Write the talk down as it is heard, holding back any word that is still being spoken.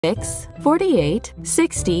6, 48,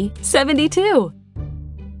 60, 72.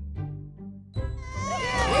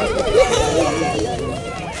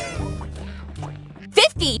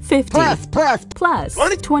 50. 50 plus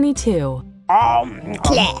 22.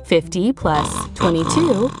 50 plus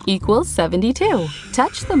 22 equals 72.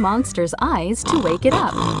 Touch the monster's eyes to wake it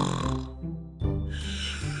up.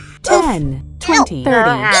 10, 20,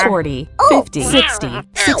 30, 40, 50, 60,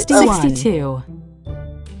 61, 62,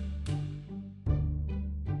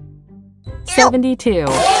 72.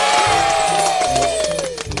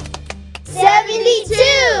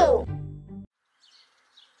 72!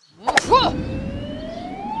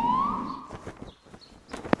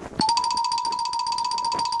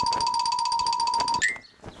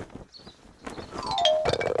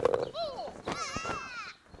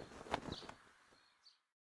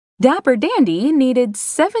 Dapper Dandy needed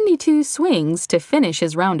 72 swings to finish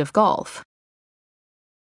his round of golf.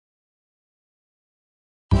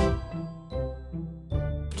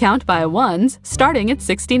 Count by ones, starting at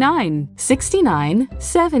 69. 69,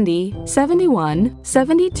 70, 71,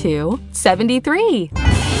 72, 73.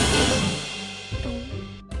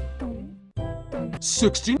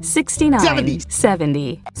 69, 70,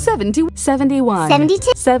 70, 71, 72,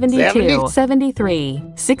 72, 73,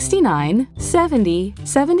 69, 70,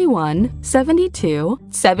 71, 72,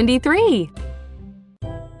 73.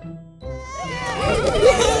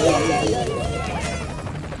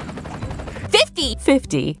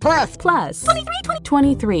 50 plus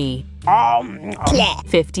 23.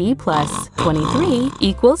 50 plus 23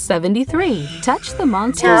 equals 73. Touch the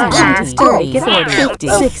monster's eyes to wake it up. 50,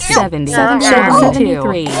 60, 70,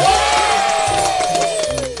 73.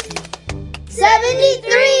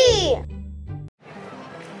 73!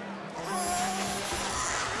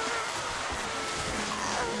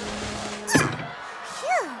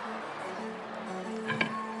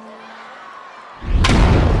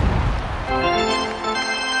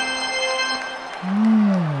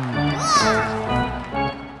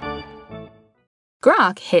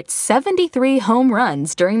 Grok hit 73 home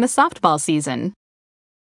runs during the softball season.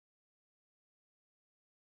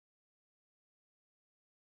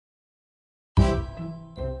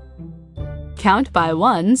 Count by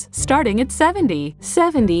ones, starting at 70.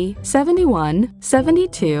 70, 71,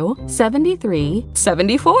 72, 73,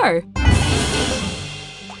 74.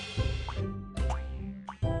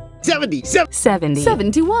 70, 70,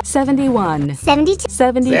 71, 71, 72,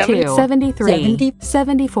 72, 73, 70,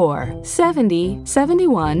 74, 70,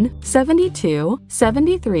 71, 72,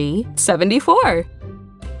 73, 74.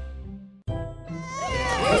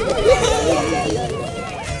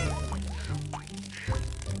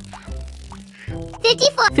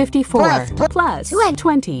 54 plus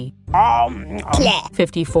 20.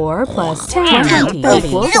 54 plus 10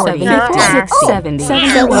 equals 74. 70,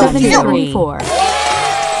 74.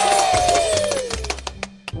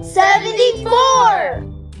 74!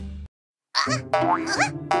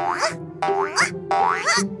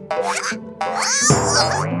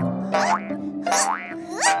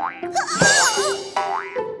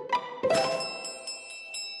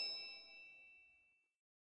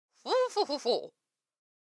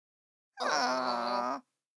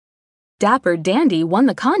 Dapper Dandy won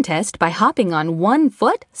the contest by hopping on one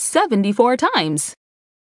foot 74 times.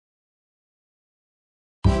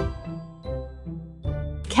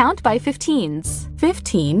 Count by 15s.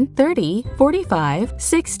 15, 30, 45,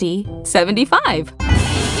 60, 75.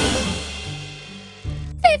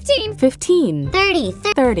 15, 30,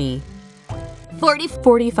 30, 40,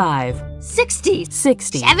 45, 60,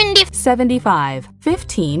 60, 70, 75.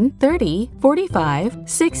 15, 30, 45,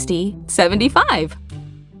 60, 75.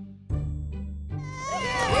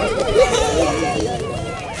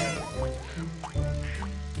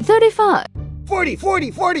 35. 40,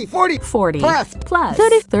 40 plus 35.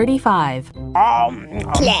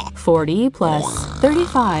 40 plus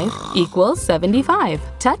 35 equals 75.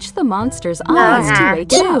 Touch the monster's eyes to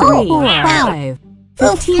wake it up. 3, 5,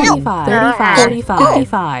 15, 35, 35,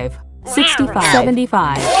 45, 55, 65,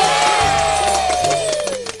 75.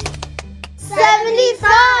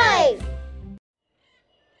 75!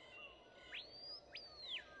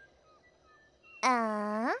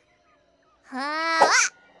 Huh?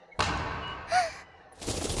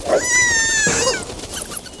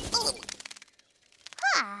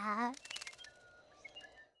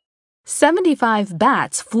 75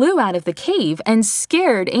 bats flew out of the cave and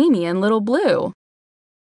scared Amy and Little Blue.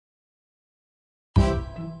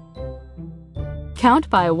 Count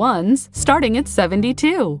by ones, starting at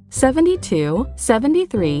 72. 72,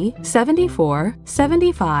 73, 74,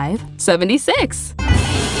 75, 76.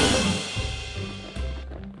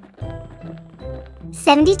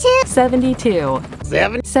 72. 72.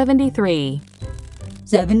 73.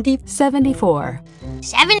 70. 74.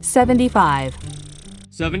 75.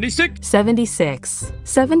 76. 76.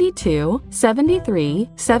 72. 73.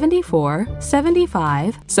 74.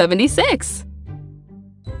 75. 76.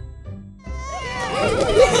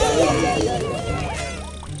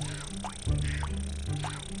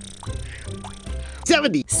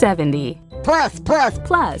 70. 70. Plus.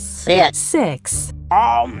 6.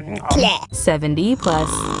 70 plus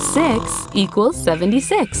 6 equals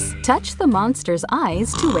 76. Touch the monster's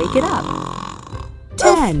eyes to wake it up.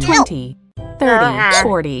 10, 20, 30,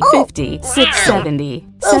 40, 50, 60, 70,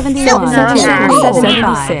 71,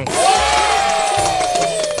 76.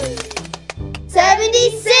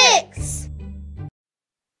 76.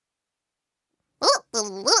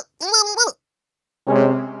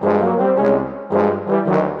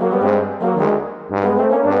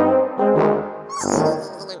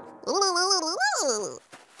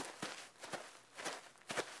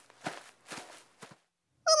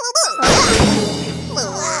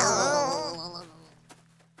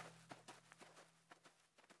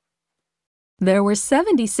 There were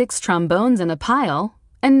 76 trombones in a pile,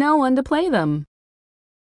 and no one to play them.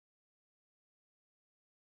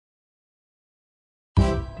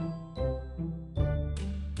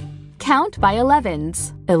 Count by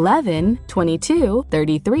 11s. 11, 22,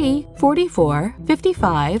 33, 44,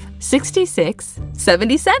 55, 66,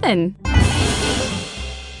 77.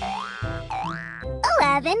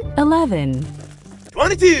 11. 11,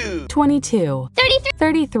 22. 22, 33.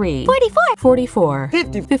 33, 44. 44,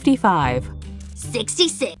 50. 55,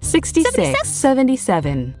 66. 66,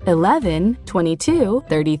 77, 11, 22,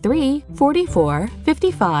 33, 44,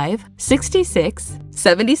 55, 66,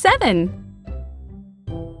 77.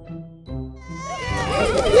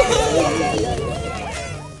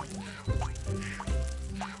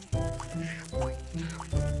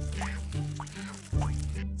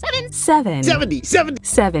 7. 70. 70.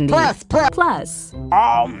 70. Plus.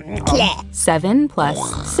 7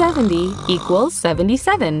 plus 70 equals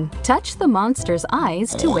 77. Touch the monster's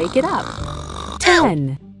eyes to wake it up.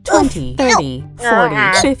 10, 20, 30,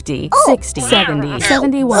 40, 50, 60, 70,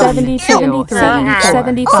 71, 72, 73,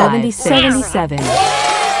 75, 77.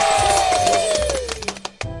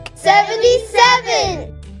 77.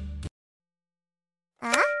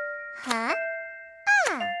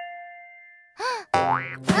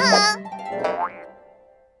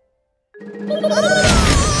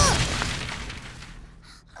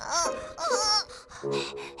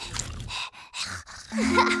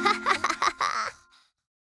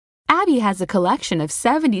 Abby has a collection of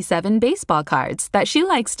 77 baseball cards that she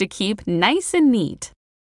likes to keep nice and neat.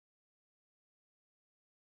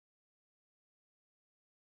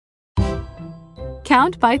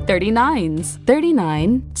 Count by 39s.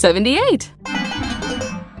 39, 78.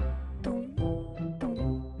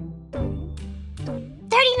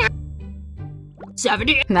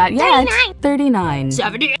 70. Not yet. 39. 39,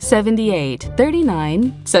 70. 78.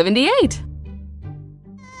 39, 78.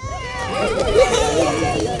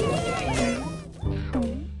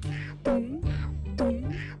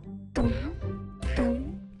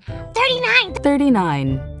 39.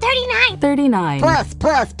 39, 39. 39.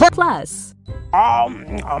 Plus.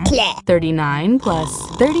 39 plus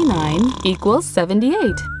 39 equals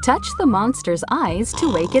 78. Touch the monster's eyes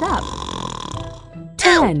to wake it up.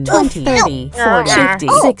 10, 20, 30, 40, 50,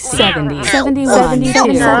 60, 70, 71, 72,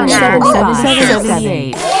 75,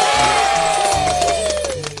 78.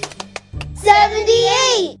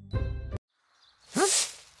 78.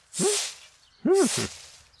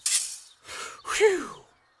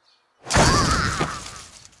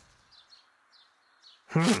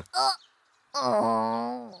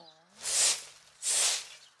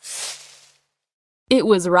 It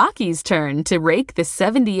was Rocky's turn to rake the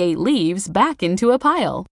 78 leaves back into a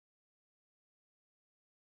pile.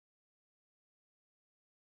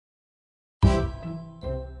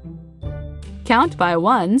 Count by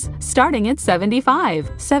ones, starting at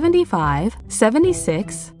 75, 75,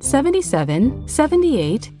 76, 77,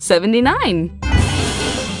 78, 79.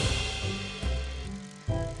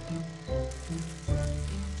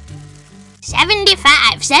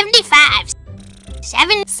 75. 75.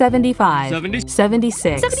 75, 70.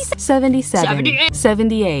 76, 77, 78,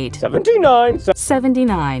 79.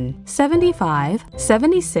 79, 75,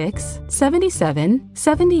 76, 77,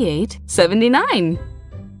 78, 79.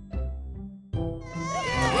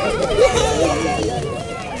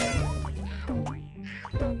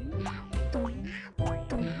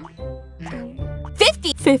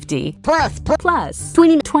 50 plus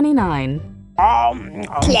 29.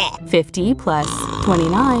 50 plus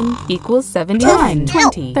 29 equals 79.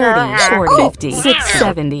 20, 30, 40, 50, 60,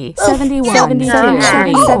 70, 71, 72,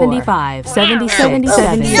 73, 75, 77,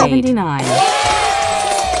 79.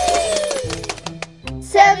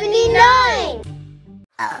 79.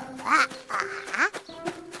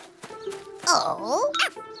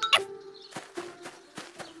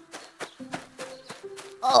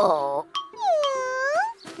 Oh.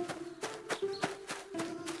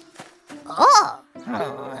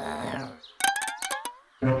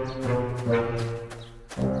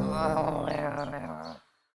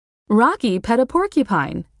 Rocky pet a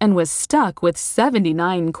porcupine and was stuck with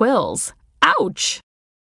 79 quills. Ouch!